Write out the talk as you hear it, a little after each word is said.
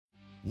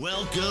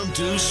Welcome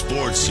to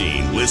Sports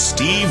Scene with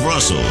Steve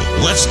Russell.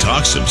 Let's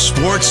talk some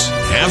sports,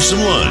 have some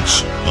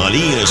lunch on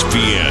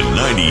ESPN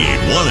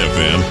 98.1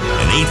 FM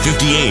and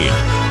 850 AM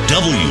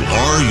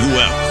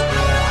WRUF.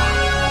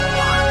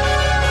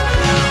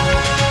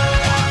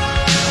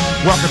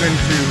 Welcome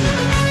into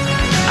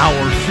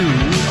Hour 2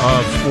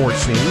 of Sports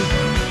Scene.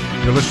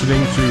 You're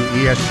listening to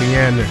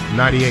ESPN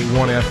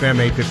 98.1 FM,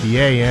 850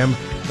 AM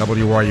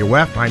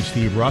WRUF. I'm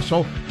Steve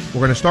Russell. We're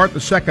going to start the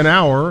second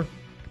hour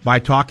by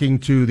talking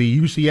to the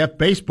UCF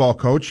baseball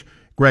coach,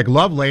 Greg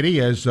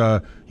Lovelady, as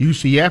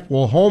UCF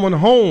will home and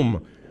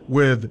home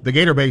with the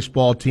Gator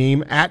baseball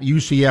team at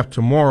UCF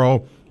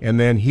tomorrow and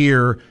then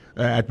here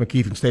at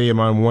McKeithen Stadium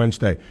on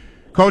Wednesday.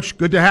 Coach,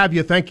 good to have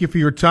you. Thank you for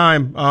your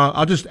time.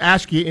 I'll just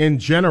ask you in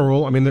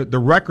general, I mean, the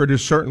record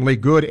is certainly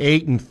good.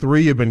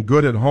 8-3, you've been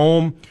good at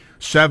home,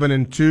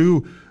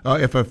 7-2.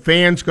 If a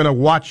fan's going to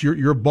watch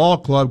your ball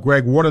club,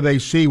 Greg, what do they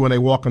see when they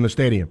walk in the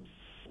stadium?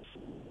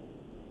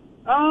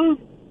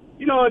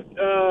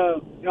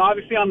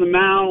 Obviously on the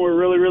mound, we're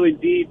really, really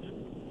deep.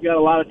 We got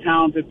a lot of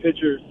talented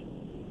pitchers.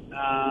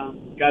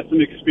 Got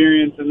some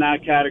experience in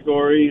that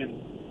category.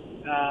 And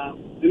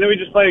then we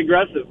just play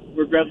aggressive.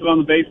 We're aggressive on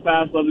the base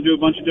pass, love to do a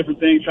bunch of different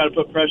things, try to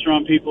put pressure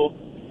on people.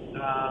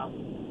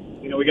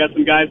 We got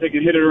some guys that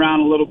can hit it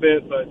around a little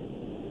bit, but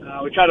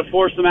we try to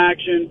force some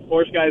action,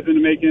 force guys into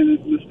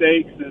making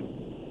mistakes, and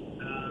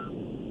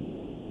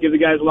give the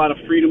guys a lot of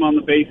freedom on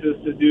the bases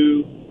to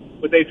do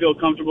what they feel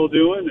comfortable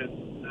doing.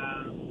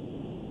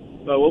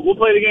 But we'll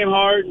play the game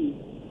hard and,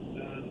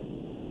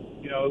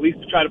 at least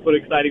try to put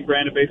an exciting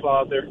brand of baseball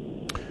out there.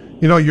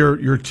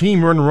 Your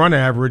team run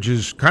average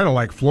is kind of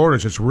like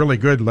Florida's. It's really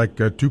good, like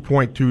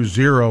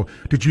 2.20.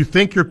 Did you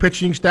think your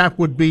pitching staff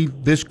would be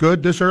this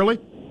good this early?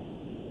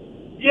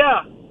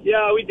 Yeah,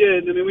 we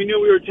did. I mean, we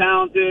knew we were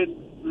talented.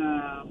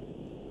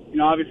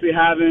 Obviously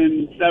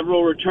having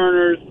several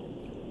returners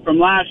from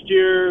last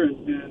year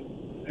and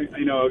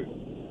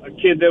a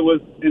kid that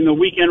was in the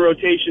weekend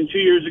rotation 2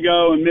 years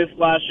ago and missed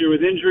last year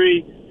with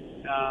injury,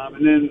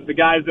 and then the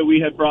guys that we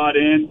had brought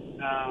in.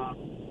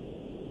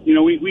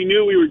 We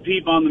knew we were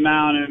deep on the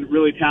mound and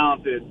really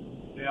talented.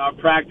 Our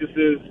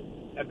practices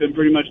have been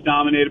pretty much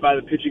dominated by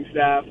the pitching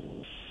staff,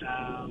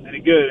 and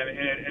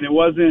it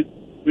wasn't.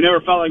 We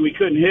never felt like we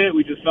couldn't hit.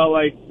 We just felt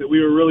like that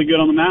we were really good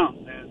on the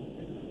mound.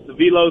 And the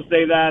velos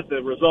say that,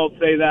 the results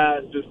say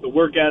that, just the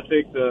work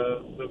ethic,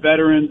 the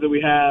veterans that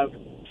we have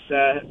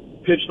that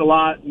pitched a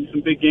lot in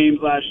some big games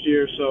last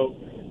year. So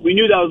we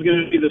knew that was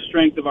going to be the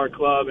strength of our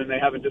club, and they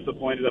haven't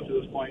disappointed up to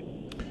this point.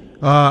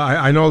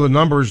 I know the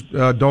numbers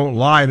don't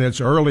lie, and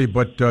it's early,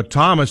 but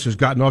Thomas has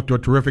gotten off to a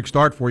terrific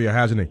start for you,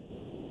 hasn't he?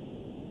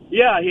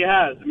 Yeah, he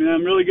has. I mean,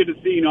 I'm really good to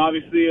see,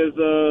 obviously as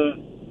a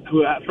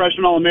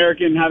freshman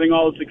All-American, having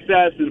all the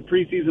success and a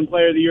preseason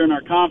player of the year in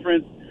our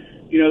conference,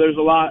 there's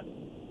a lot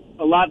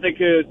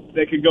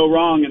that could go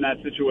wrong in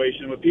that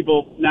situation with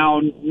people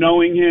now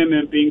knowing him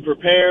and being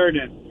prepared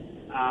and,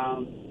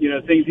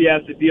 things he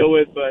has to deal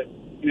with. But,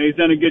 he's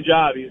done a good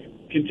job. He's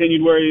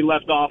continued where he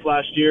left off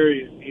last year.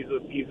 He's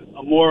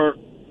a more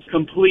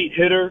complete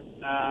hitter,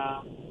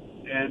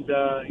 and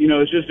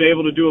is just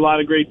able to do a lot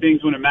of great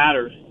things when it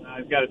matters.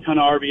 He's got a ton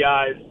of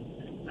RBIs,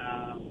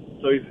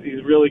 so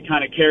he's really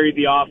kind of carried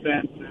the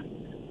offense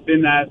and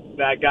been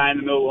that guy in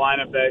the middle of the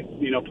lineup that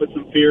puts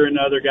some fear into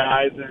other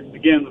guys. And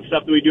again, the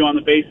stuff that we do on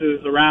the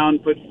bases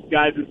around puts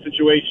guys in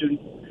situations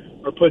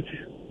or puts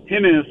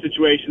him in a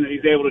situation that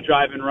he's able to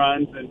drive in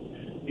runs and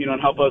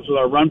help us with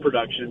our run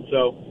production.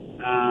 So.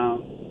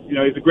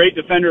 He's a great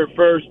defender at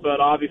first, but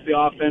obviously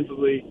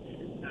offensively,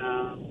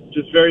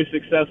 just very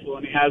successful,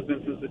 and he has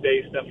been since the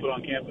day he stepped foot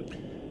on campus.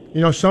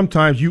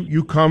 Sometimes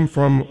you come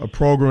from a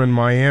program in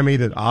Miami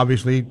that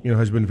obviously,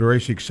 has been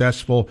very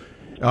successful.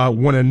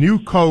 When a new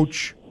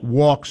coach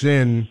walks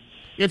in,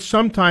 it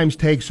sometimes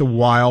takes a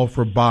while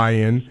for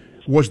buy-in.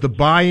 Was the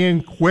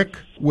buy-in quick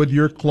with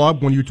your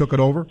club when you took it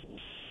over?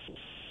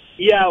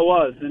 Yeah, it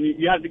was, and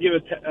you have to give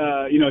it,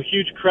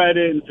 huge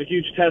credit, and it's a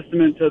huge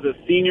testament to the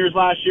seniors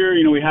last year.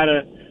 We had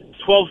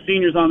 12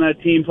 seniors on that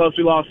team, plus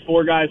we lost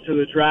 4 guys to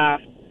the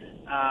draft.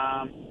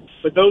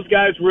 But those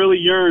guys really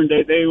yearned.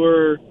 They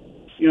were,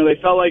 they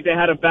felt like they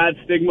had a bad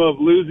stigma of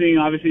losing.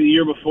 Obviously, the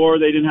year before,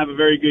 they didn't have a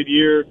very good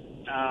year.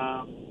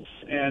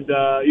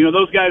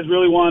 Those guys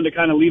really wanted to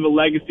kind of leave a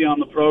legacy on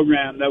the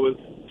program that was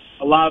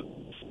a lot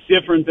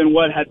different than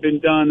what had been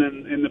done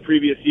in the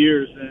previous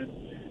years. And,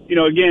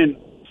 again,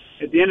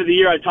 at the end of the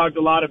year, I talked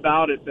a lot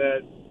about it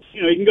that,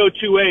 you can go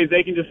two ways.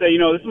 They can just say,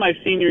 this is my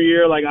senior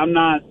year. Like, I'm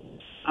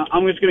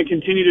just going to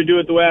continue to do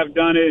it the way I've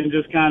done it and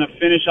just kind of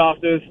finish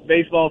off this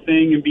baseball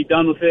thing and be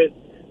done with it.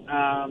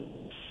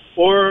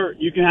 Or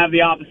you can have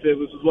the opposite,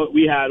 which is what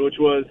we had, which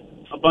was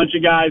a bunch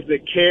of guys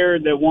that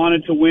cared, that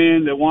wanted to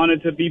win, that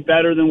wanted to be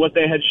better than what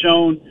they had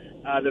shown,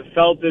 that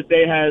felt that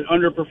they had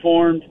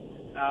underperformed,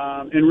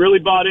 and really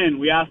bought in.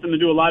 We asked them to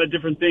do a lot of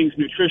different things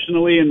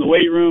nutritionally in the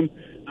weight room,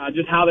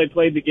 just how they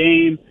played the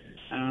game.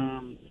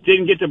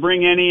 Didn't get to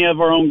bring any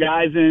of our own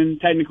guys in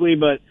technically,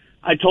 but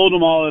I told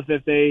them all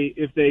if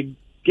they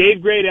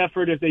gave great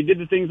effort, if they did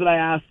the things that I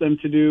asked them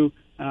to do,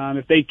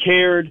 if they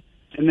cared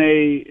and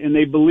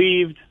they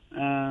believed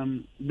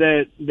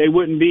that they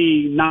wouldn't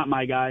be not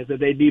my guys, that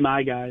they'd be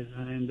my guys.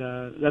 And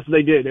that's what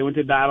they did. They went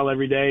to battle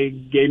every day,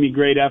 gave me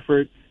great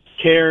effort,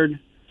 cared,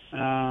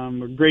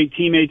 were great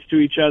teammates to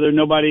each other.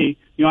 Nobody,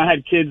 I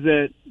had kids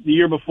that the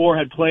year before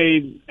had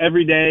played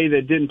every day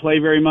that didn't play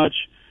very much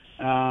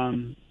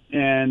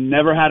and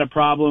never had a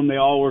problem. They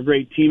all were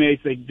great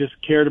teammates. They just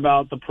cared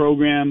about the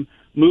program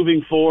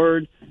moving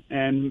forward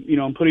and,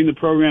 putting the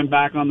program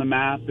back on the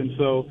map. And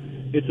so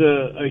it's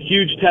a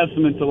huge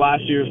testament to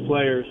last year's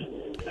players.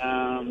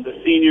 The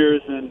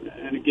seniors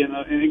and again,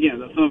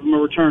 some of them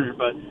are returner,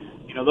 but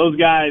those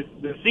guys,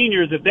 the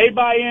seniors, if they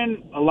buy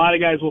in, a lot of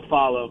guys will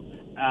follow.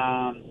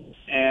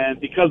 And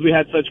because we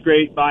had such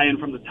great buy-in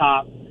from the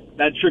top,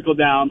 that trickled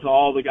down to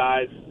all the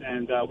guys,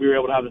 and we were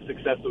able to have the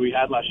success that we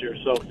had last year.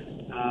 So,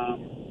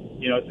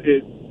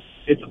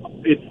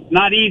 it's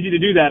not easy to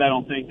do that, I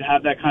don't think, to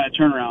have that kind of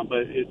turnaround,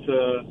 but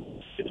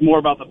it's more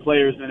about the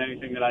players than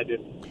anything that I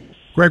did.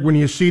 Greg, when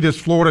you see this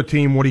Florida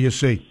team, what do you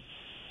see?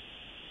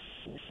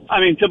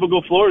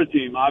 Typical Florida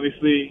team,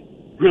 obviously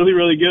really,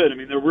 really good.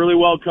 They're really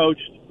well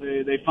coached.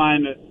 They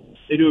find that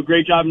they do a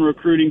great job in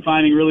recruiting,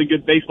 finding really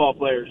good baseball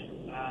players.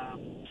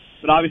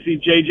 But obviously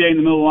JJ in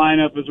the middle of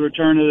the lineup is a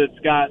returner that's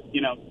got,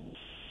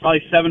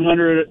 probably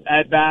 700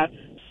 at-bats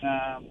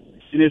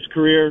in his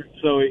career.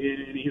 So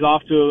he's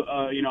off to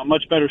a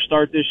much better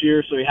start this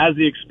year. So he has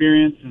the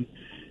experience. And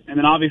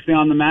then obviously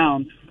on the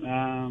mound,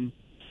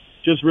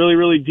 just really,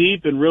 really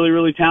deep and really,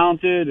 really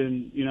talented.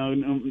 And,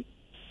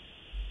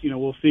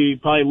 we'll see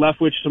probably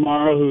Leftwich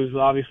tomorrow, who's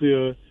obviously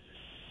a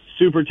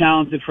super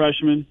talented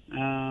freshman.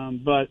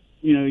 But,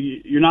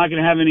 you're not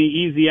going to have any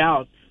easy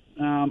outs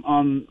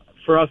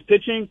for us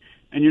pitching,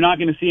 and you're not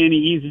going to see any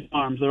easy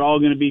arms. They're all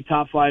going to be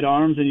top-flight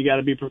arms, and you got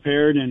to be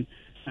prepared, and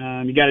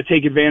you got to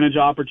take advantage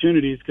of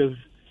opportunities because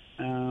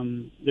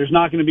there's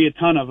not going to be a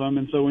ton of them.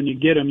 And so when you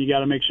get them, you got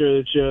to make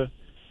sure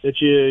that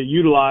you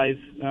utilize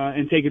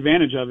and take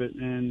advantage of it,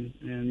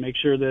 and make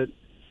sure that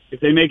if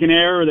they make an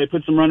error or they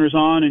put some runners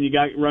on and you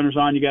got runners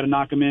on, you got to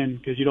knock them in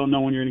because you don't know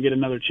when you're going to get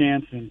another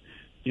chance. And,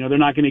 they're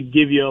not going to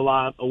give you a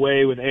lot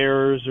away with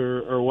errors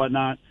or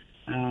whatnot.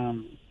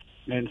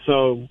 And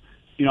so,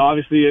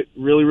 obviously a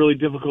really, really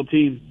difficult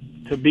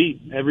team to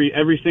beat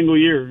every single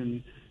year.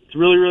 And it's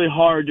really, really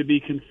hard to be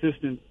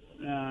consistent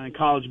in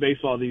college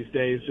baseball these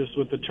days, just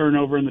with the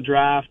turnover in the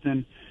draft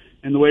and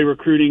the way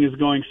recruiting is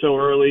going so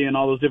early and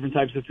all those different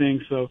types of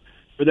things. So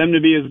for them to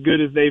be as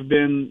good as they've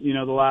been,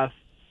 the last,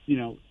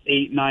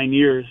 8-9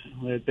 years,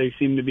 that they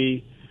seem to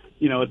be,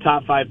 a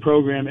top 5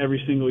 program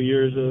every single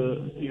year is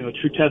a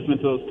true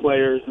testament to those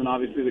players, and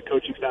obviously the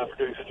coaching staff are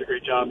doing such a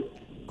great job.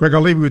 Greg,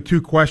 I'll leave you with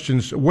 2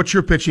 questions. What's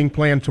your pitching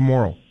plan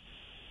tomorrow?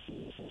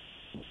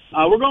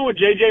 We're going with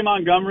J.J.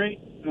 Montgomery,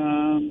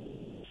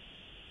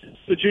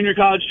 the junior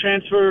college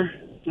transfer,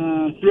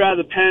 threw out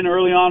of the pen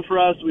early on for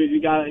us.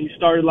 He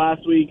started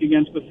last week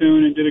against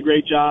Bethune and did a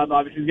great job.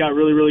 Obviously, he's got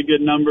really, really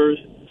good numbers.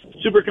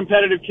 Super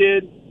competitive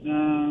kid,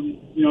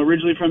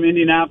 originally from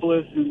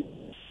Indianapolis and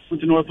went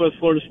to Northwest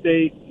Florida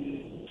State.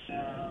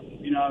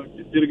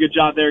 Did a good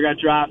job there, got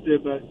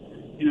drafted, but,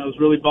 is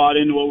really bought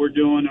into what we're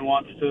doing and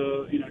wants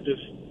to,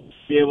 just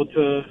be able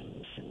to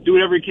do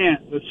whatever he can.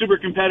 A super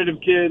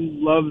competitive kid,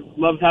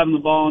 loves having the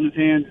ball in his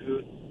hands. He's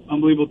an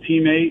unbelievable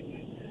teammate.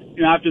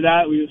 After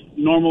that, we just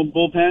normal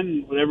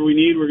bullpen. Whatever we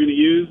need, we're going to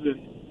use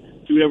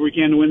and do whatever we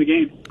can to win the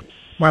game.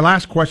 My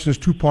last question is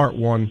 2-part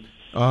one.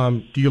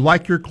 Do you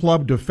like your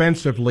club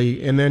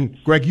defensively? And then,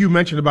 Greg, you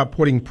mentioned about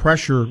putting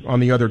pressure on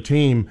the other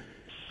team.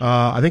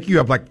 I think you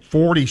have like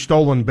 40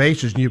 stolen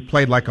bases, and you've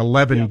played like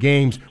 11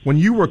 games. When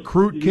you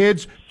recruit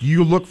kids, do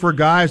you look for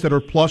guys that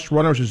are plus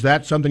runners? Is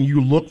that something you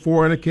look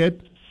for in a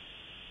kid?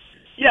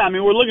 Yeah,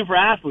 we're looking for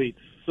athletes.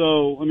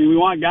 So, we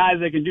want guys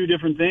that can do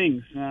different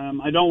things.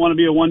 I don't want to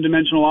be a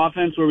one-dimensional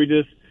offense where we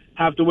just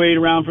have to wait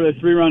around for the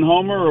 3-run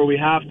homer, or we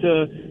have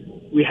to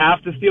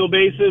steal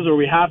bases, or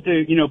we have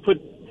to,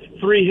 put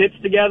 3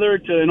 hits together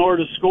in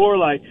order to score.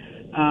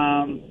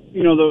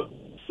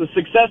 The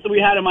success that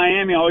we had in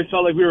Miami, I always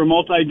felt like we were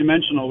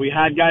multi-dimensional. We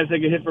had guys that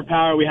could hit for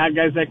power. We had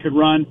guys that could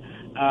run.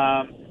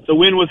 The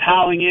wind was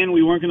howling in.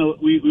 We weren't going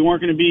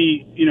to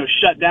be,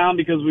 shut down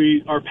because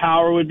our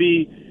power would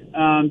be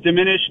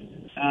diminished.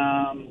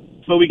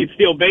 But we could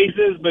steal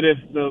bases. But if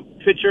the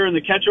pitcher and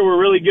the catcher were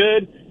really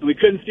good and we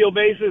couldn't steal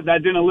bases,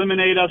 that didn't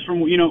eliminate us from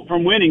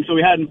winning. So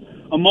we had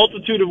a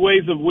multitude of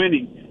ways of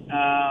winning.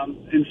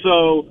 And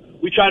so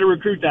we try to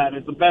recruit that.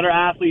 It's a better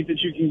athlete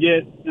that you can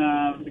get.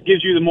 It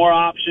gives you the more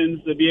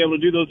options to be able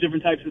to do those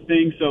different types of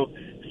things. So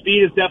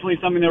speed is definitely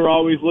something that we're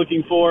always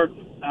looking for.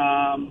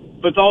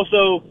 But it's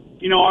also,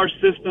 our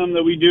system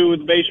that we do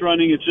with base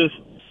running. It's just,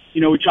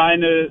 we're trying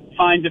to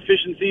find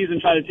deficiencies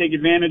and try to take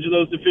advantage of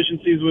those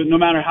deficiencies no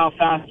matter how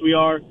fast we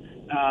are.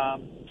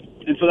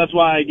 And so that's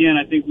why, again,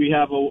 I think we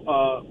have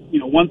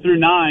 1 through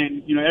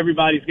 9,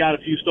 everybody's got a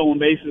few stolen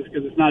bases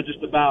because it's not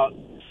just about,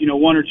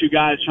 1 or 2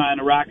 guys trying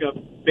to rack up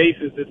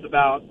bases. It's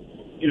about,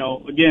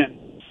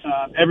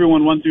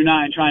 everyone 1 through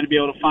 9 trying to be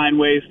able to find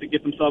ways to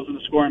get themselves in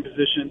the scoring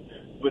position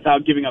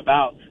without giving up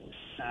outs.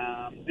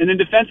 And then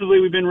defensively,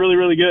 we've been really,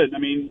 really good. I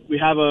mean, we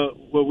have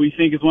what we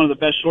think is one of the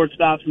best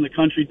shortstops in the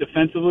country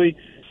defensively.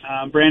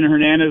 Brandon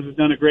Hernandez has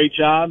done a great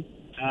job.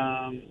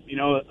 A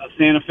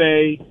Santa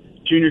Fe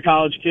junior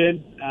college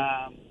kid.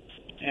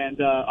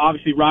 And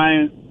obviously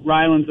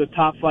Ryland's a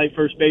top flight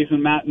first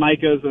baseman. Matt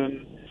Micah's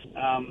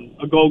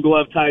a Gold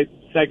Glove type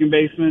second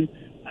baseman.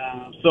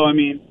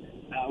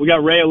 We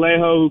got Ray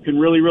Alejo, who can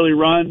really, really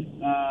run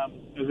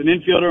as an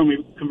infielder, and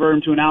we convert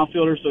him to an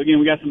outfielder. So again,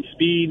 we got some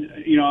speed,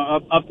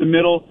 up the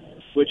middle,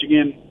 which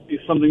again is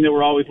something that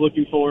we're always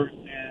looking for.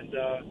 And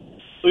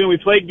so again, we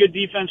played good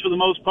defense for the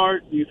most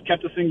part. He's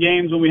kept us in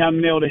games when we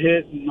haven't been able to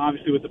hit, and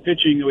obviously with the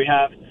pitching that we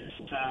have,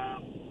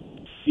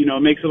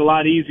 it makes it a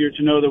lot easier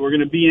to know that we're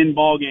going to be in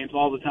ball games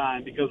all the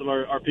time because of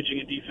our pitching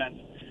and defense.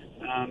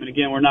 And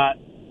again, we're not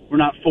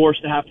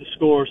forced to have to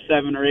score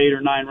 7 or 8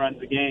 or 9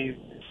 runs a game.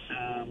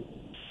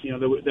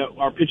 That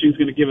our pitching is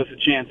going to give us a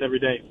chance every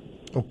day.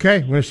 Okay,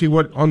 we're going to see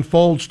what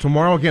unfolds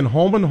tomorrow. Again,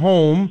 home and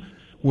home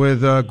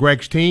with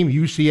Greg's team.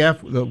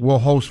 UCF will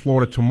host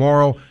Florida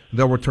tomorrow.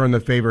 They'll return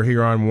the favor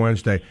here on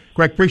Wednesday.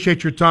 Greg,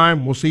 appreciate your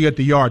time. We'll see you at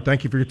the yard.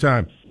 Thank you for your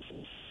time.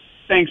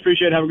 Thanks.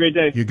 Appreciate it. Have a great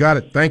day. You got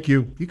it. Thank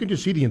you. You can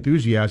just see the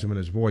enthusiasm in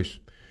his voice.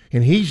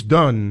 And he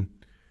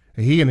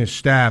and his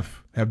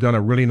staff have done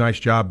a really nice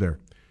job there.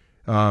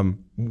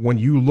 When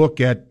you look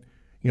at,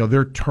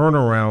 their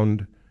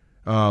turnaround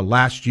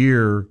last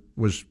year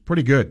was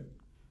pretty good.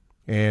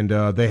 And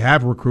they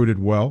have recruited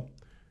well.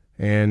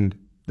 And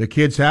the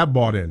kids have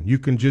bought in. You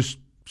can just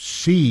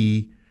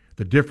see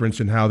the difference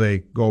in how they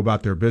go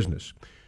about their business.